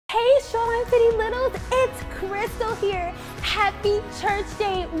Hey Shoreline City Littles, it's Crystal here. Happy Church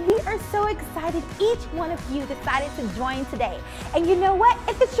Day. We are so excited each one of you decided to join today. And you know what?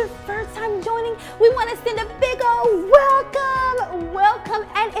 If it's your first time joining, we want to send a big old welcome.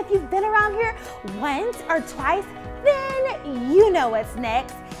 And if you've been around here once or twice, then you know what's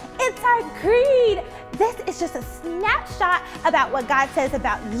next. It's our creed. This is just a snapshot about what God says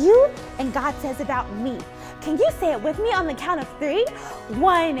about you and God says about me. Can you say it with me on the count of 3?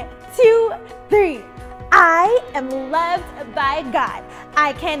 1, 2, 3. I am loved by God.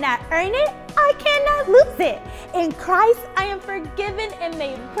 I cannot earn it. I cannot lose it. In Christ, I am forgiven and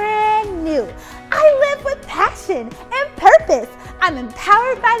made brand new. I live with passion and purpose. I'm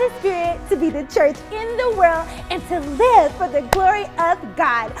empowered by the Spirit to be the church in the world and to live for the glory of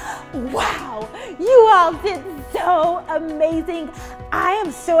God. Wow, you all did so amazing. I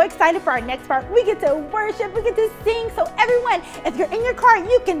am so excited for our next part. We get to worship, we get to sing. So everyone, if you're in your car,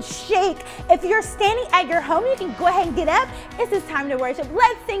 you can shake. If you're standing at your home, you can go ahead and get up. It's just time to worship.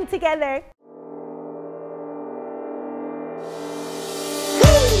 Let's sing together.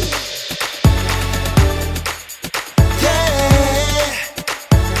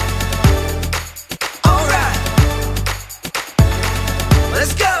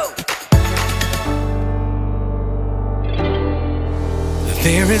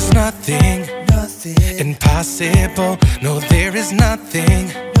 There is nothing impossible. No, there is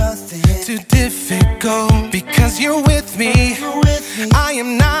nothing too difficult. Because you're with me, I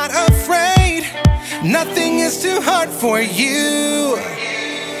am not afraid. Nothing is too hard for you.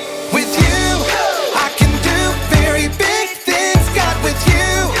 With you, I can do very big things. God, with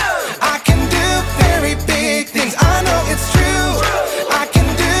you, I can do very big things. I know it's true. I can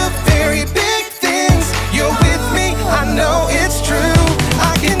do very big things. You're with me, I know it's true.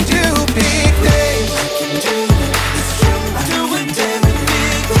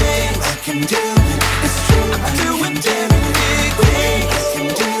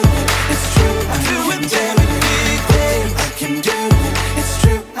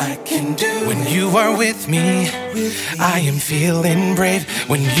 When you are with me, I am feeling brave.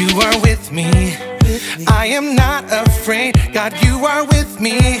 When you are with me, I am not afraid. God, you are with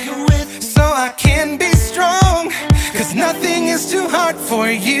me, so I can be strong. 'Cause nothing is too hard for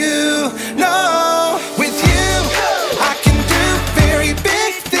you. No, with you, I can do very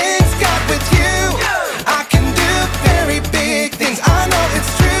big things. God, with you, I can do very big things. I know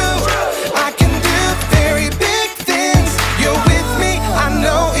it's true. I can do very big things. You're with me, I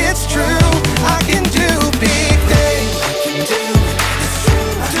know it's true. I can do big things. I can do it, it's true.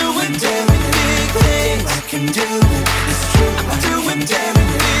 I'm doing very big things. I can do it, it's true. I'm doing very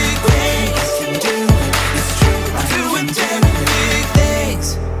big things. I can do it, it's true. I'm doing very big things.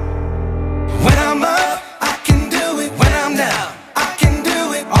 When I'm up, I can do it. When I'm down, I can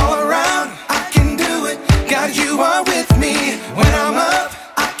do it. All around, I can do it. God, you are with me. When I'm up,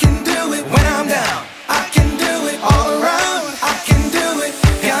 I can do it. When I'm down, I can do it. All around, I can do it.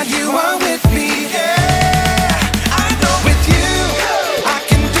 God, you are with me. Yeah, I know with you, I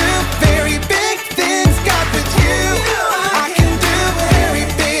can do very big things. God, with you, I can do very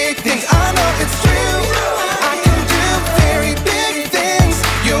big things. I know it's true. I can do very big things.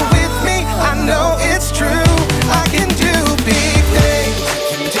 You're with me, I know it's true. I can do big things. I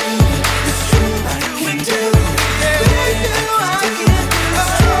can do it, it's true. I can do it.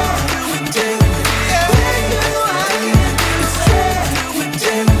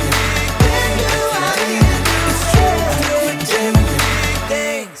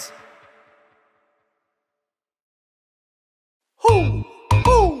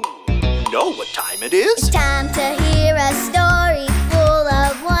 You know what time it is? It's time to hear a story full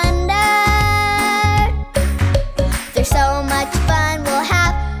of wonder. There's so much fun we'll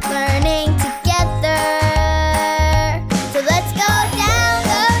have learning together. So let's go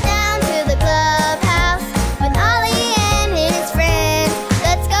down to the clubhouse with Ollie and his friends.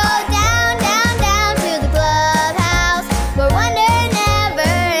 Let's go down to the clubhouse where wonder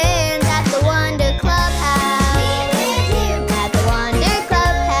never ends at the Wonder Clubhouse. At the Wonder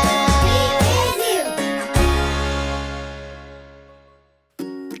Clubhouse.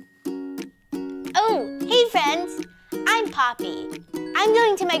 Oh, hey friends! I'm Poppy. I'm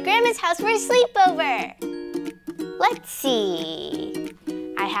going to my grandma's house for a sleepover. Let's see.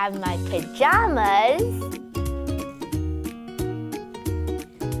 I have my pajamas.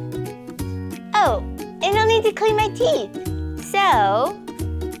 Oh, and I'll need to clean my teeth. So,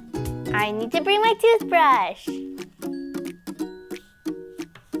 I need to bring my toothbrush.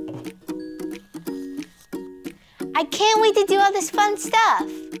 I can't wait to do all this fun stuff.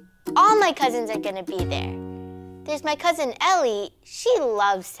 All my cousins are gonna be there. there's my cousin Ellie. She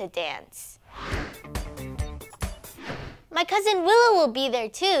loves to dance. My cousin Willow will be there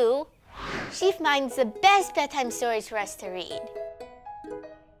too. She finds the best bedtime stories for us to read.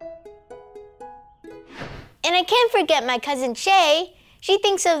 And I can't forget my cousin Shay. She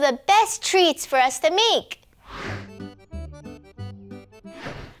thinks of the best treats for us to make.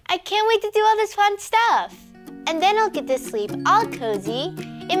 I can't wait to do all this fun stuff. And then I'll get to sleep all cozy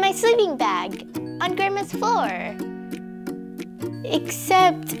in my sleeping bag on Grandma's floor.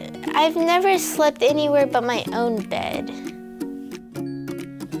 Except I've never slept anywhere but my own bed.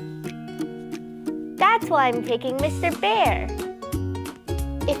 That's why I'm taking Mr. Bear.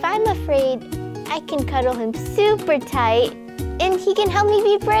 If I'm afraid, I can cuddle him super tight and he can help me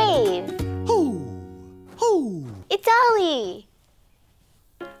be brave. Hoo! Hoo! It's Ollie.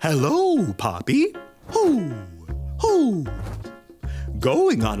 Hello, Poppy. Hoo! Hoo!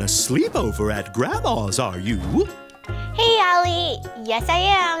 Going on a sleepover at Grandma's, are you? Hey, Ollie. Yes, I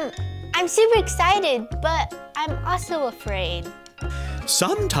am. I'm super excited, but I'm also afraid.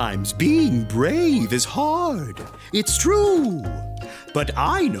 Sometimes being brave is hard. It's true. But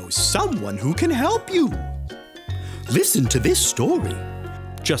I know someone who can help you. Listen to this story.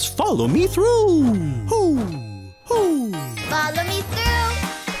 Just follow me through. Hoo! Hoo! Follow me through,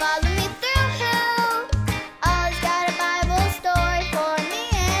 follow me through, who? Ollie's got a Bible story for me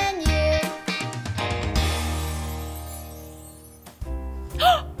and you.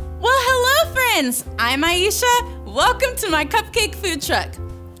 Well, hello, friends. I'm Aisha. Welcome to my cupcake food truck.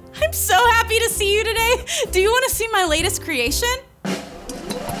 I'm so happy to see you today. Do you want to see my latest creation?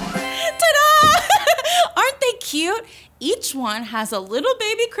 Ta-da! Aren't they cute? Each one has a little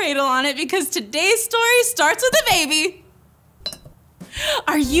baby cradle on it because today's story starts with a baby.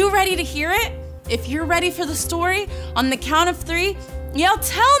 Are you ready to hear it? If you're ready for the story, on the count of 3, yell,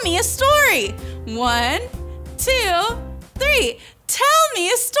 "Tell me a story." 1, 2, 3. Tell me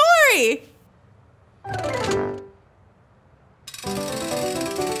a story.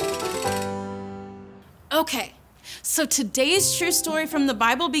 Okay, so today's true story from the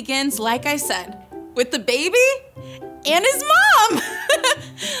Bible begins, like I said, with the baby and his mom.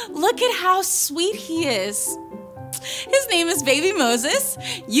 Look at how sweet he is. His name is Baby Moses.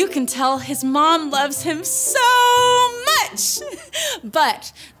 You can tell his mom loves him so much.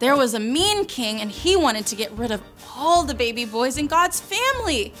 But there was a mean king and he wanted to get rid of all the baby boys in God's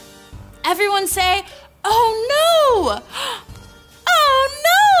family. Everyone say, "Oh no! Oh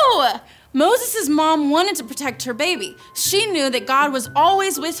no!" Moses' mom wanted to protect her baby. She knew that God was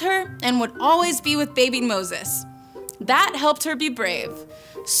always with her and would always be with baby Moses. That helped her be brave.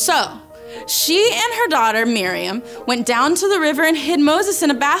 So, she and her daughter, Miriam, went down to the river and hid Moses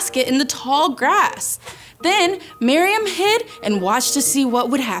in a basket in the tall grass. Then, Miriam hid and watched to see what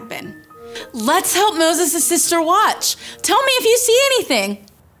would happen. Let's help Moses' sister watch. Tell me if you see anything.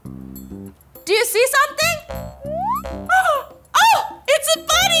 Do you see something? Oh, it's a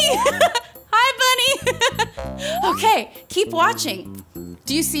bunny! Hi, bunny! Okay, keep watching.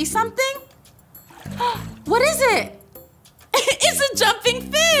 Do you see something? What is it? It's a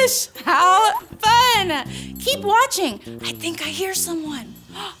jumping fish! How fun! Keep watching. I think I hear someone.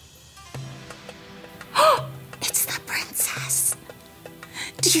 It's the princess.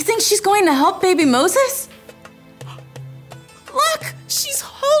 Do you think she's going to help baby Moses? Look, she's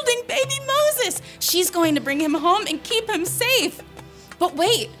holding baby Moses. She's going to bring him home and keep him safe. But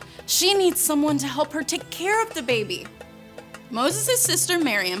wait, she needs someone to help her take care of the baby. Moses' sister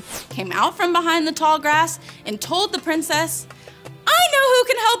Miriam came out from behind the tall grass and told the princess, "I know who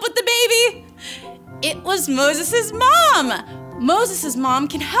can help with the baby." It was Moses' mom. Moses' mom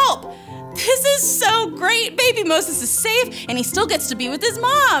can help. This is so great. Baby Moses is safe and he still gets to be with his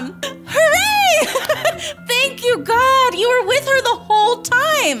mom. Hooray! Thank you, God. You were with her the whole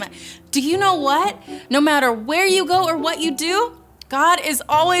time. Do you know what? No matter where you go or what you do, God is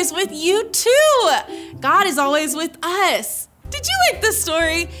always with you too. God is always with us. Did you like the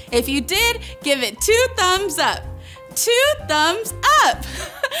story? If you did, give it 2 thumbs up. 2 thumbs up.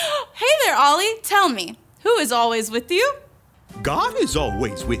 Hey there, Ollie. Tell me, who is always with you? God is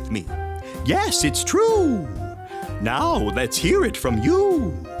always with me. Yes, it's true. Now let's hear it from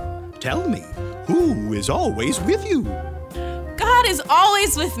you. Tell me, who is always with you? God is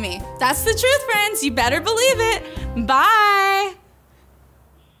always with me. That's the truth, friends. You better believe it. Bye.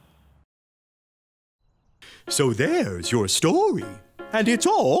 So there's your story, and it's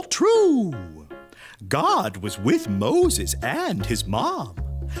all true. God was with Moses and his mom,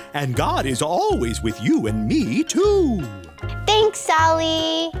 and God is always with you and me too. Thanks,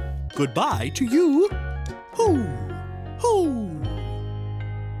 Ollie. Goodbye to you. Hoo, hoo.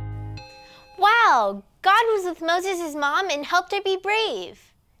 Wow, God was with Moses' mom and helped her be brave.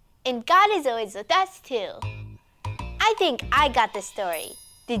 And God is always with us too. I think I got the story.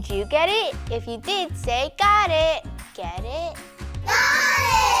 Did you get it? If you did, say got it. Get it?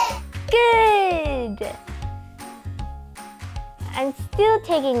 Got it! Good! I'm still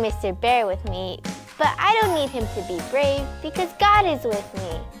taking Mr. Bear with me, but I don't need him to be brave because God is with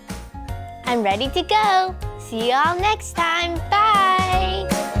me. I'm ready to go. See you all next time. Bye!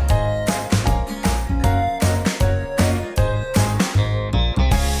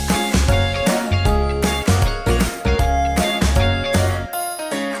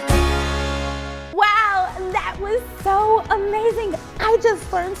 So amazing. I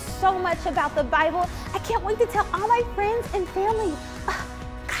just learned so much about the Bible. I can't wait to tell all my friends and family.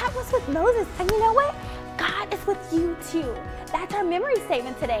 God was with Moses, and you know what? God is with you too. That's our memory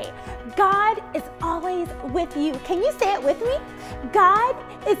statement today. God is always with you. Can you say it with me? God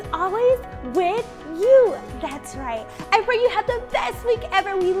is always with you. That's right. I pray you have the best week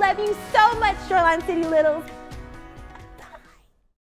ever. We love you so much, Shoreline City Littles.